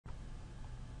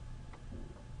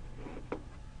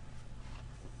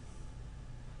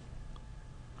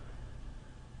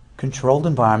Controlled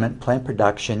Environment Plant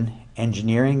Production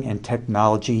Engineering and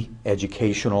Technology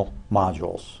Educational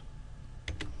Modules.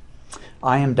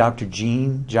 I am Dr.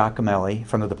 Gene Giacomelli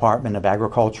from the Department of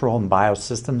Agricultural and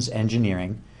Biosystems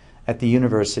Engineering at the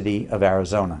University of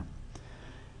Arizona.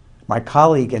 My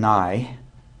colleague and I,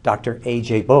 Dr.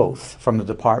 A.J. Both from the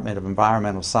Department of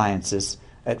Environmental Sciences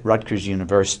at Rutgers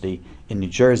University in New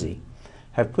Jersey,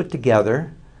 have put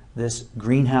together this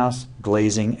greenhouse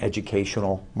glazing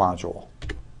educational module.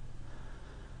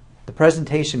 The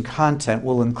presentation content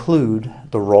will include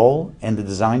the role and the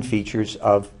design features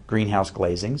of greenhouse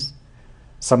glazings,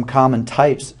 some common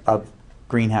types of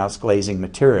greenhouse glazing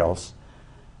materials,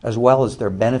 as well as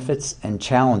their benefits and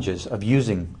challenges of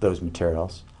using those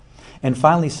materials, and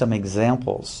finally some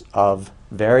examples of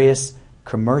various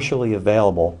commercially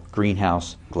available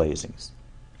greenhouse glazings.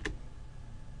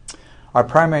 Our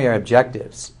primary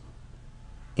objectives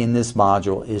in this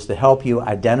module is to help you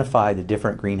identify the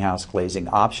different greenhouse glazing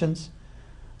options,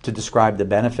 to describe the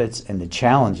benefits and the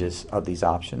challenges of these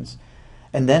options,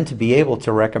 and then to be able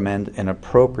to recommend an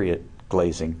appropriate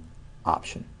glazing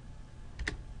option.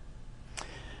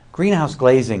 Greenhouse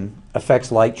glazing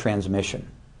affects light transmission,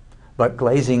 but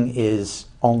glazing is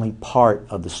only part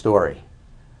of the story.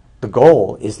 The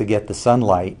goal is to get the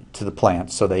sunlight to the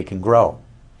plants so they can grow.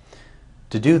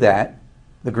 To do that,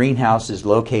 the greenhouse is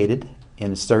located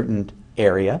in a certain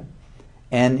area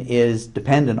and is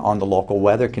dependent on the local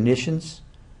weather conditions,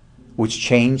 which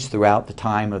change throughout the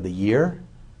time of the year.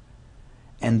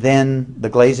 And then the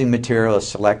glazing material is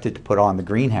selected to put on the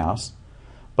greenhouse,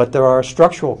 but there are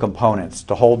structural components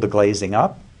to hold the glazing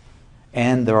up,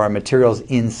 and there are materials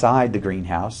inside the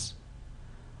greenhouse,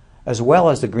 as well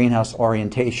as the greenhouse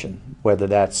orientation, whether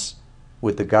that's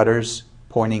with the gutters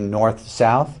pointing north to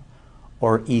south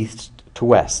or east to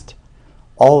west.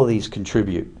 All of these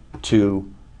contribute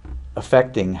to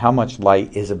affecting how much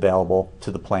light is available to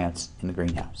the plants in the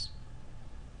greenhouse.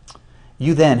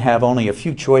 You then have only a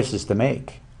few choices to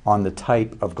make on the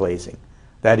type of glazing.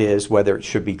 That is, whether it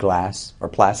should be glass or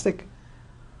plastic,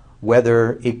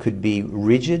 whether it could be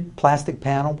rigid plastic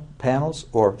panels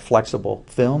or flexible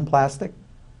film plastic,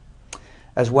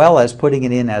 as well as putting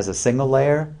it in as a single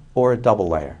layer or a double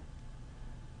layer.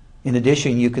 In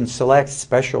addition, you can select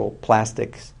special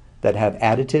plastics that have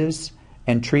additives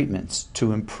and treatments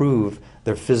to improve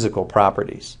their physical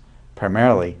properties,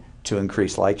 primarily to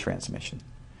increase light transmission.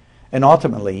 And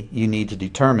ultimately, you need to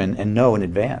determine and know in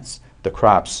advance the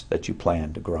crops that you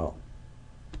plan to grow.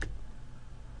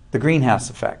 The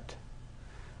greenhouse effect.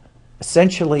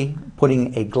 Essentially,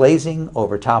 putting a glazing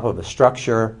over top of a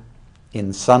structure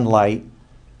in sunlight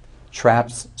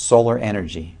traps solar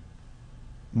energy.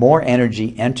 More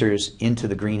energy enters into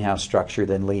the greenhouse structure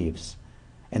than leaves,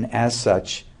 and as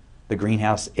such, the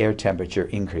greenhouse air temperature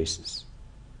increases.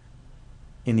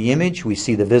 In the image, we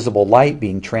see the visible light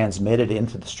being transmitted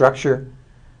into the structure.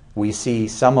 We see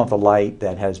some of the light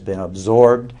that has been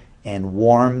absorbed and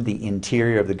warmed the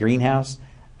interior of the greenhouse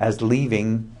as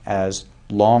leaving as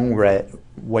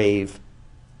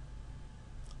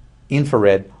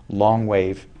infrared long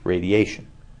wave radiation.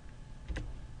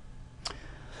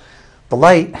 The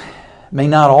light may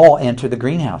not all enter the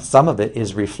greenhouse. Some of it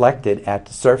is reflected at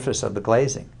the surface of the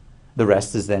glazing. The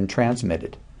rest is then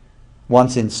transmitted.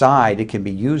 Once inside, it can be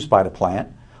used by the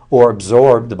plant or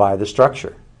absorbed by the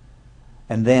structure.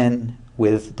 And then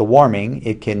with the warming,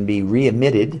 it can be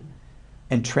re-emitted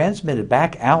and transmitted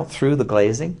back out through the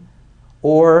glazing,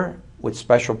 or with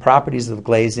special properties of the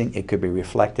glazing, it could be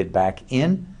reflected back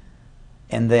in,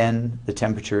 and then the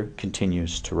temperature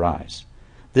continues to rise.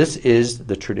 This is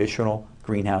the traditional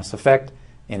greenhouse effect,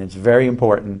 and it's very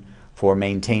important for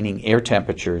maintaining air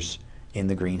temperatures in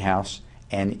the greenhouse,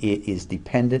 and it is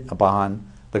dependent upon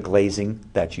the glazing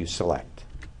that you select.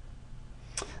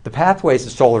 The pathways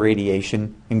of solar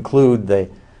radiation include the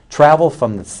travel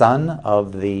from the sun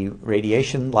of the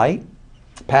radiation light,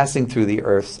 passing through the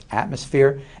Earth's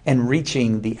atmosphere and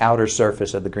reaching the outer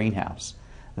surface of the greenhouse.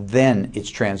 Then it's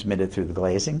transmitted through the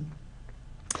glazing.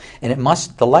 And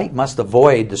the light must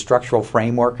avoid the structural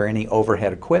framework or any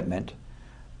overhead equipment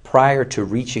prior to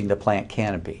reaching the plant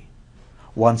canopy.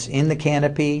 Once in the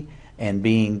canopy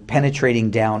and penetrating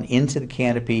down into the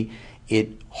canopy, it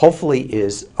hopefully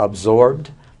is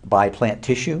absorbed by plant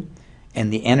tissue,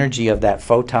 and the energy of that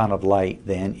photon of light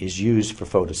then is used for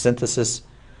photosynthesis,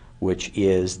 which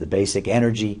is the basic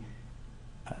energy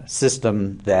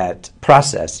system, that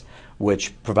process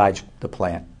which provides the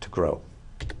plant to grow.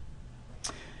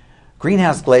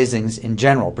 Greenhouse glazings in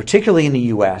general, particularly in the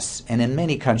U.S. and in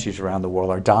many countries around the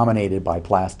world, are dominated by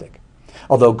plastic.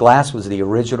 Although glass was the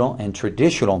original and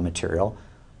traditional material,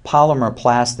 polymer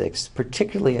plastics,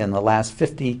 particularly in the last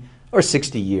 50 or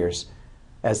 60 years,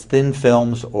 as thin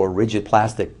films or rigid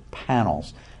plastic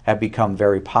panels have become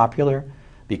very popular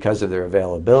because of their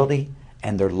availability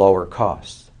and their lower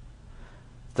costs.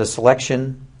 The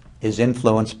selection is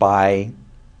influenced by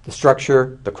the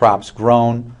structure, the crops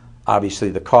grown, obviously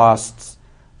the costs,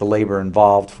 the labor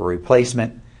involved for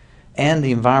replacement, and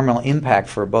the environmental impact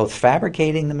for both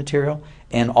fabricating the material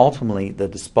and ultimately the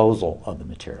disposal of the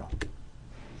material.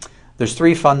 There's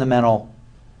three fundamental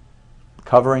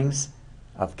categories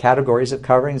of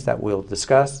coverings that we'll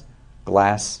discuss: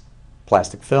 glass,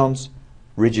 plastic films,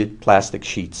 rigid plastic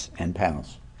sheets, and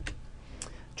panels.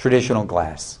 Traditional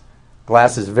glass.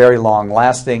 Glass is very long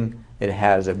lasting. It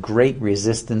has a great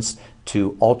resistance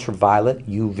to ultraviolet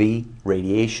UV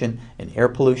radiation and air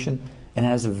pollution, and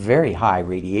has a very high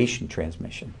radiation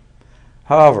transmission.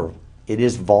 However, it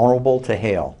is vulnerable to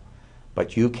hail,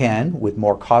 but you can, with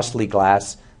more costly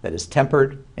glass that is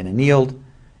tempered and annealed,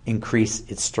 increase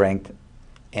its strength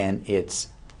and its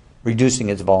reducing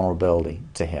its vulnerability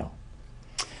to hail.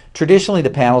 Traditionally, the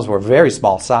panels were very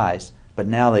small size, but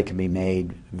now they can be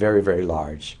made very, very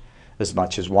large, as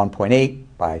much as 1.8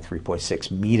 by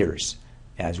 3.6 meters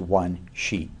as one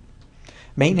sheet.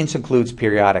 Maintenance includes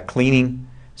periodic cleaning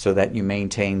so that you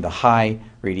maintain the high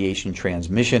radiation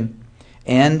transmission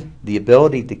and the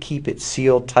ability to keep it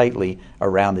sealed tightly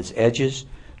around its edges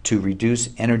to reduce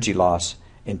energy loss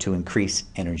and to increase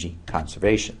energy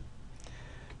conservation.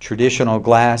 Traditional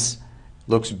glass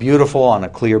looks beautiful on a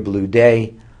clear blue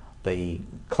day. The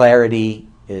clarity,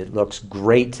 it looks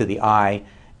great to the eye,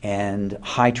 and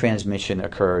high transmission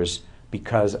occurs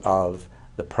because of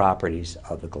the properties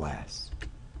of the glass.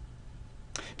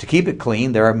 To keep it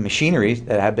clean, there are machineries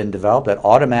that have been developed that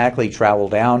automatically travel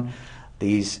down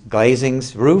these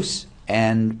glazings, roofs,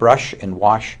 and brush and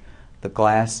wash the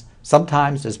glass,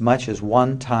 sometimes as much as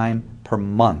one time per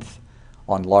month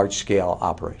on large-scale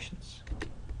operations.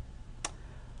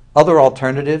 Other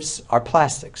alternatives are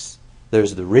plastics.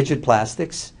 There's the rigid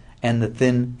plastics and the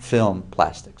thin film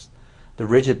plastics. The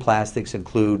rigid plastics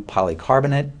include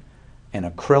polycarbonate and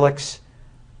acrylics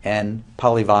and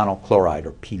polyvinyl chloride,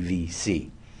 or PVC.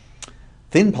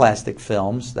 Thin plastic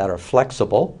films that are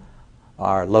flexible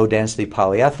are low-density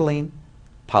polyethylene,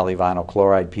 polyvinyl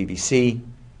chloride, PVC,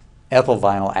 ethyl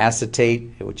vinyl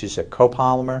acetate, which is a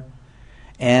copolymer,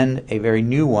 and a very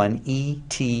new one,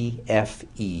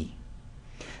 ETFE.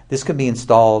 This can be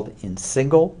installed in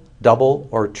single, double,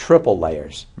 or triple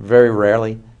layers. Very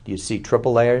rarely do you see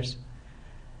triple layers.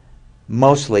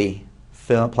 Mostly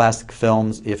plastic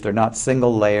films, if they're not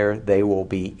single layer, they will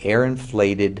be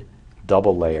air-inflated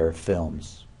double layer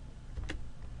films.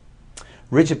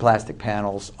 Rigid plastic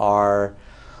panels are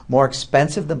more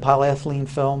expensive than polyethylene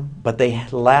film, but they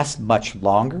last much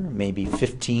longer, maybe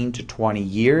 15 to 20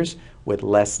 years, with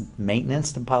less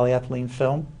maintenance than polyethylene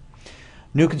film.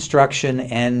 New construction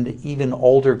and even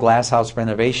older glasshouse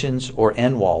renovations or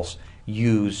end walls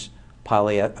use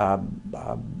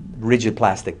rigid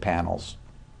plastic panels.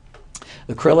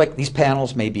 Acrylic, these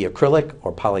panels may be acrylic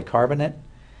or polycarbonate,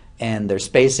 and their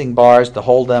spacing bars to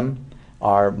hold them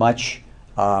are much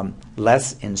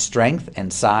less in strength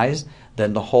and size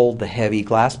than to hold the heavy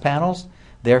glass panels.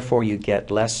 Therefore, you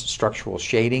get less structural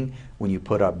shading when you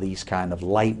put up these kind of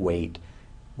lightweight,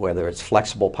 whether it's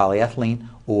flexible polyethylene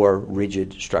or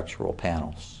rigid structural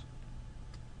panels.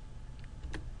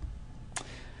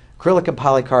 Acrylic and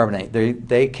polycarbonate,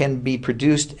 they can be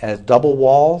produced as double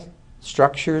wall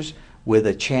structures with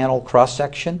a channel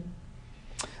cross-section.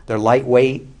 They're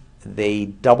lightweight. They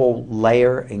double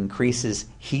layer increases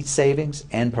heat savings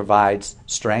and provides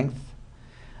strength.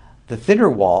 The thinner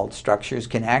walled structures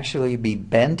can actually be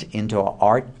bent into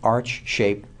an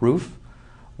arch-shaped roof,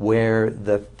 where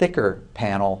the thicker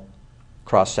panel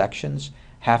cross-sections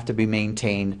have to be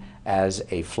maintained as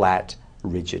a flat,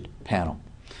 rigid panel.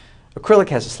 Acrylic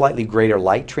has a slightly greater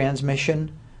light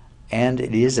transmission, and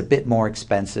it is a bit more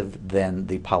expensive than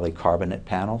the polycarbonate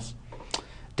panels.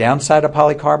 Downside of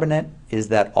polycarbonate is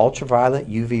that ultraviolet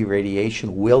UV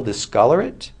radiation will discolor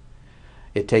it.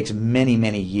 It takes many,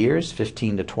 many years,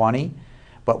 15 to 20,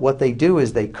 but what they do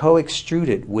is they co-extrude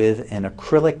it with an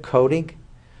acrylic coating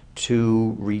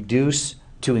to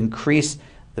increase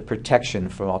the protection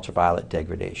from ultraviolet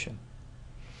degradation.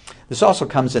 This also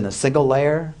comes in a single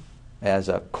layer as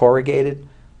a corrugated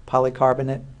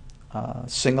polycarbonate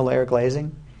single layer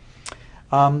glazing.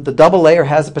 The double layer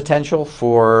has the potential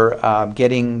for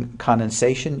getting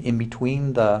condensation in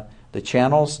between the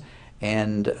channels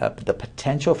and the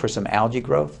potential for some algae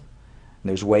growth. And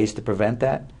there's ways to prevent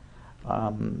that.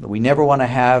 We never want to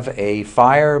have a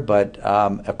fire, but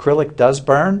acrylic does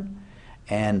burn,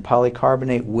 and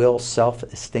polycarbonate will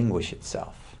self-extinguish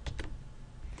itself.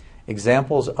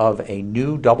 Examples of a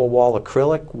new double wall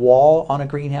acrylic wall on a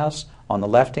greenhouse on the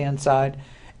left-hand side,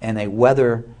 and a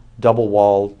weather double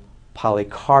walled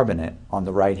polycarbonate on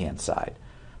the right-hand side.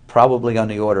 Probably on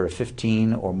the order of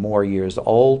 15 or more years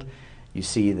old. You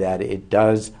see that it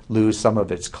does lose some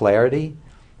of its clarity,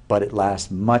 but it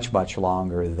lasts much, much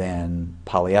longer than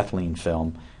polyethylene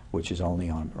film, which is only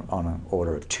on an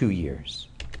order of 2 years.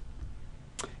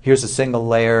 Here's a single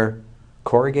layer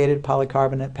corrugated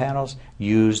polycarbonate panels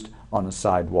used on the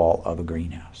side wall of a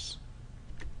greenhouse.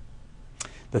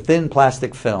 The thin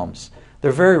plastic films,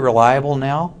 they're very reliable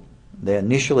now. They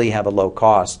initially have a low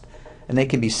cost, and they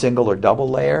can be single or double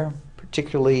layer,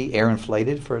 particularly air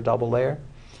inflated for a double layer.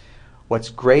 What's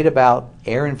great about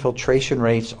air infiltration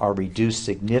rates are reduced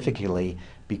significantly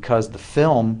because the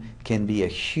film can be a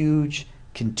huge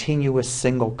continuous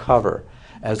single cover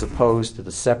as opposed to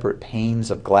the separate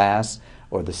panes of glass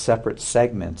or the separate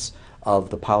segments of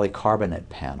the polycarbonate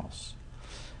panels.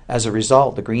 As a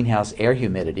result, the greenhouse air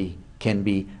humidity can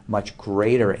be much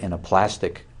greater in a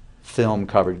plastic film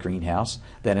covered greenhouse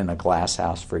than in a glass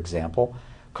house, for example,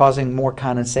 causing more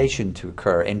condensation to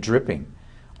occur and dripping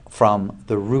from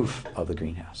the roof of the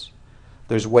greenhouse.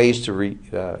 There's ways to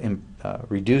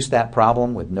reduce that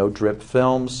problem with no drip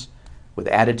films, with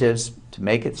additives to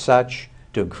make it such,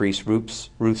 to increase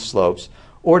roof slopes,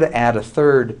 or to add a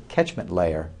third catchment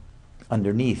layer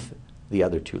underneath the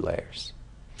other two layers.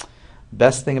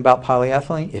 Best thing about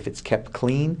polyethylene, if it's kept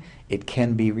clean, it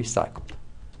can be recycled.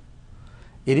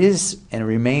 It is and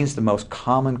remains the most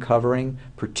common covering,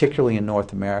 particularly in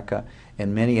North America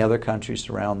and many other countries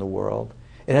around the world.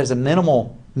 It has a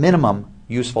minimum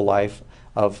useful life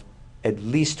of at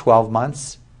least 12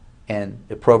 months and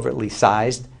appropriately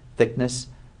sized thickness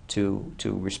to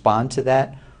respond to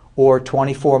that, or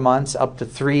 24 months up to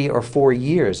 3 or 4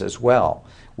 years as well,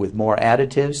 with more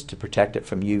additives to protect it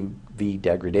from UV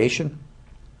degradation,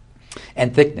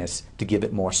 and thickness to give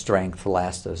it more strength to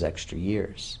last those extra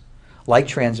years. Light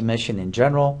transmission in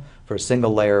general for a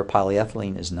single layer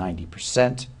polyethylene is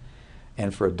 90%,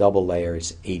 and for a double layer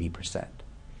is 80%.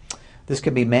 This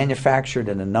can be manufactured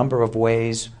in a number of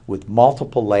ways with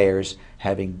multiple layers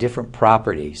having different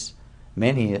properties,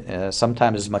 many,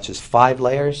 sometimes as much as 5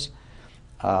 layers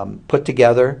put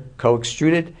together,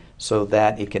 co-extruded, so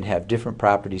that it can have different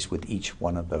properties with each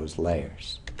one of those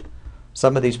layers.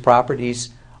 Some of these properties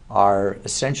are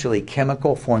essentially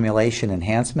chemical formulation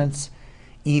enhancements.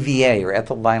 EVA, or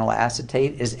ethyl vinyl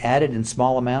acetate, is added in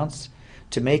small amounts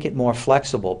to make it more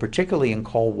flexible, particularly in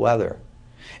cold weather.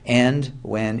 And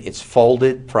when it's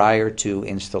folded prior to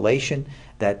installation,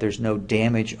 that there's no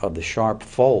damage of the sharp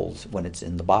folds when it's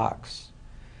in the box.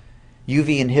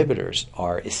 UV inhibitors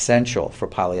are essential for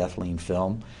polyethylene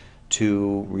film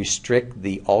to restrict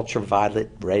the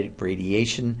ultraviolet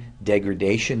radiation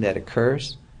degradation that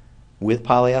occurs with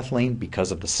polyethylene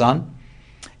because of the sun,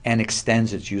 and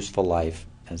extends its useful life,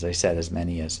 as I said, as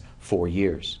many as 4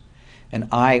 years. An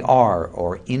IR,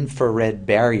 or infrared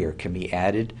barrier, can be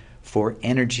added for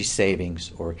energy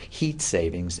savings or heat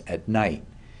savings at night.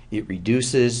 It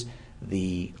reduces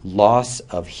the loss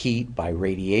of heat by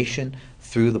radiation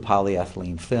through the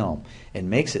polyethylene film and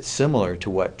makes it similar to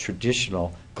what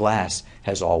traditional glass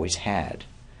has always had,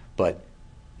 but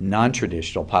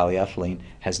non-traditional polyethylene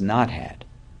has not had.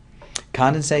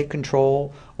 Condensate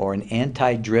control, or an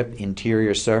anti-drip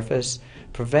interior surface,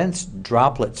 prevents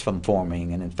droplets from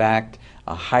forming, and in fact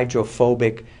a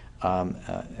hydrophobic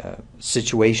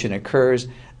situation occurs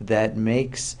that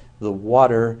makes the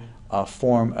water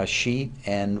form a sheet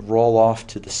and roll off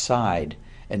to the side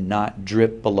and not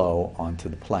drip below onto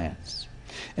the plants.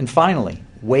 And finally,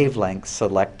 wavelength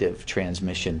selective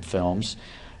transmission films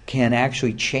can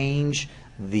actually change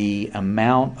the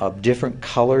amount of different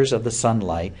colors of the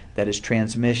sunlight that is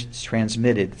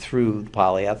transmitted through the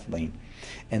polyethylene,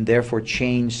 and therefore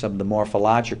change some of the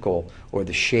morphological or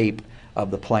the shape of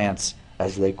the plants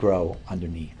as they grow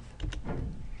underneath.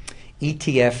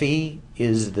 ETFE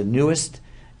is the newest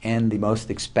and the most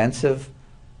expensive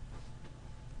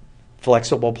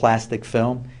flexible plastic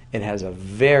film. It has a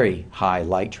very high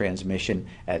light transmission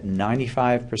at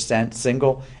 95%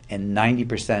 single and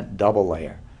 90% double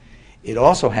layer. It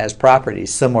also has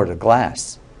properties similar to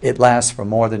glass. It lasts for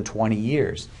more than 20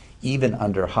 years, even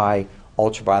under high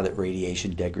ultraviolet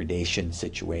radiation degradation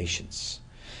situations.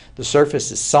 The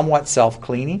surface is somewhat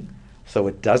self-cleaning, so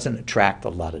it doesn't attract a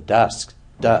lot of dust.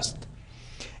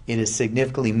 It is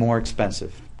significantly more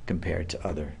expensive compared to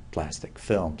other plastic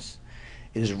films.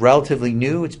 It is relatively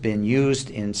new. It's been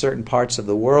used in certain parts of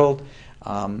the world.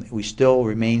 We still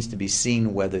remains to be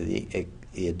seen whether the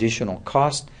additional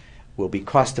cost will be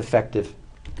cost effective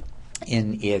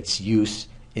in its use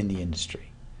in the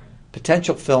industry.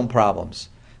 Potential film problems.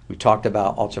 We talked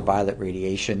about ultraviolet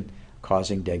radiation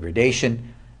causing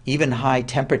degradation. Even high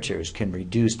temperatures can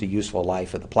reduce the useful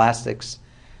life of the plastics.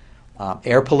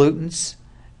 Air pollutants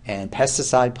and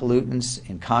pesticide pollutants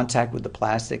in contact with the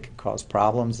plastic can cause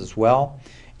problems as well.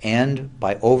 And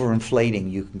by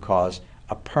overinflating, you can cause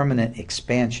a permanent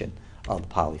expansion of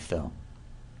the polyfilm.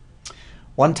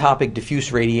 One topic,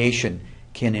 diffuse radiation,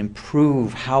 can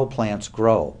improve how plants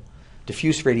grow.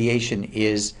 Diffuse radiation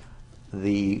is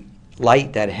the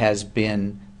light that has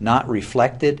been not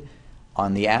reflected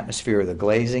on the atmosphere of the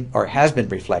glazing, or has been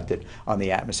reflected on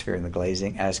the atmosphere in the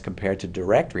glazing, as compared to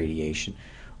direct radiation,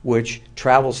 which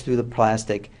travels through the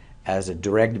plastic as a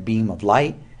direct beam of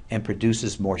light and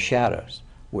produces more shadows,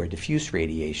 where diffuse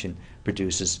radiation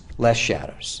produces less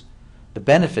shadows. The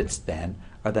benefits then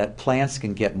are that plants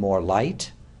can get more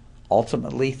light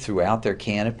ultimately throughout their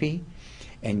canopy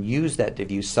and use that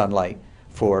diffuse sunlight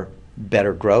for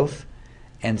better growth.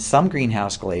 And some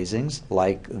greenhouse glazings,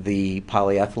 like the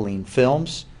polyethylene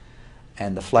films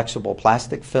and the flexible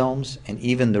plastic films and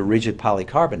even the rigid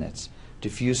polycarbonates,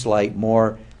 diffuse light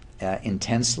more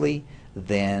intensely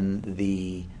than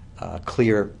the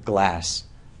clear glass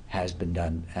has been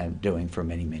doing for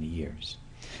many, many years.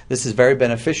 This is very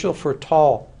beneficial for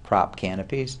tall crop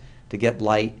canopies to get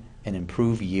light and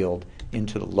improve yield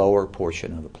into the lower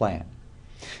portion of the plant.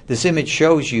 This image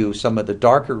shows you some of the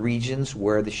darker regions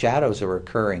where the shadows are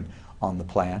occurring on the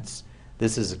plants.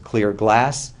 This is a clear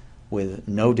glass with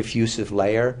no diffusive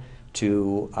layer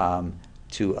to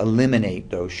eliminate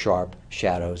those sharp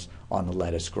shadows on the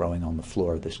lettuce growing on the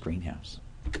floor of this greenhouse.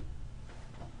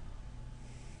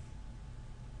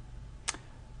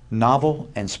 Novel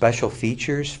and special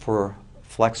features for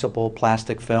flexible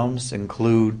plastic films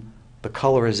include the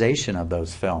colorization of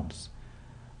those films,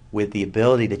 with the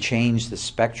ability to change the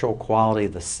spectral quality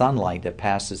of the sunlight that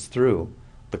passes through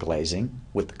the glazing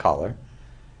with the color,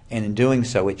 and in doing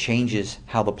so it changes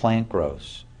how the plant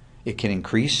grows. It can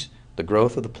increase the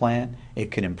growth of the plant,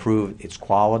 it can improve its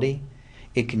quality,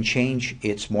 it can change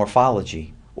its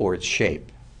morphology or its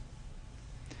shape.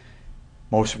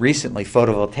 Most recently,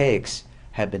 photovoltaics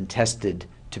have been tested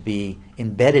to be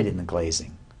embedded in the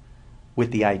glazing,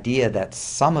 with the idea that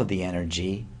some of the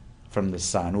energy from the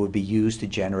sun would be used to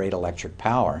generate electric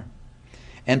power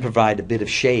and provide a bit of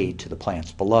shade to the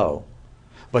plants below,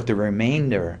 but the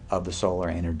remainder of the solar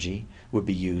energy would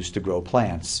be used to grow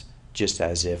plants, just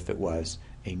as if it was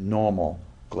a normal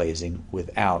glazing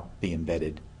without the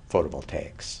embedded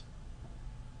photovoltaics.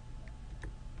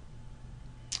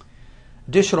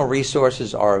 Additional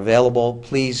resources are available.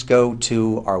 Please go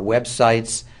to our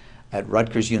websites at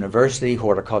Rutgers University,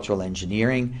 Horticultural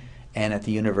Engineering, and at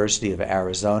the University of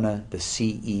Arizona, the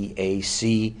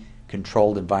CEAC,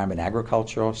 Controlled Environment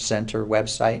Agricultural Center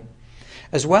website,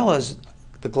 as well as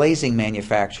the glazing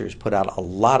manufacturers put out a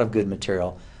lot of good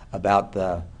material about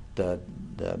the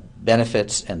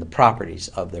benefits and the properties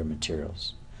of their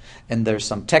materials. And there's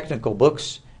some technical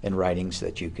books and writings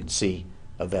that you can see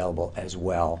available as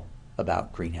well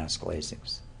about greenhouse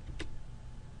glazings.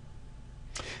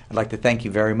 I'd like to thank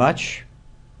you very much.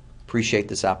 Appreciate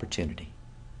this opportunity.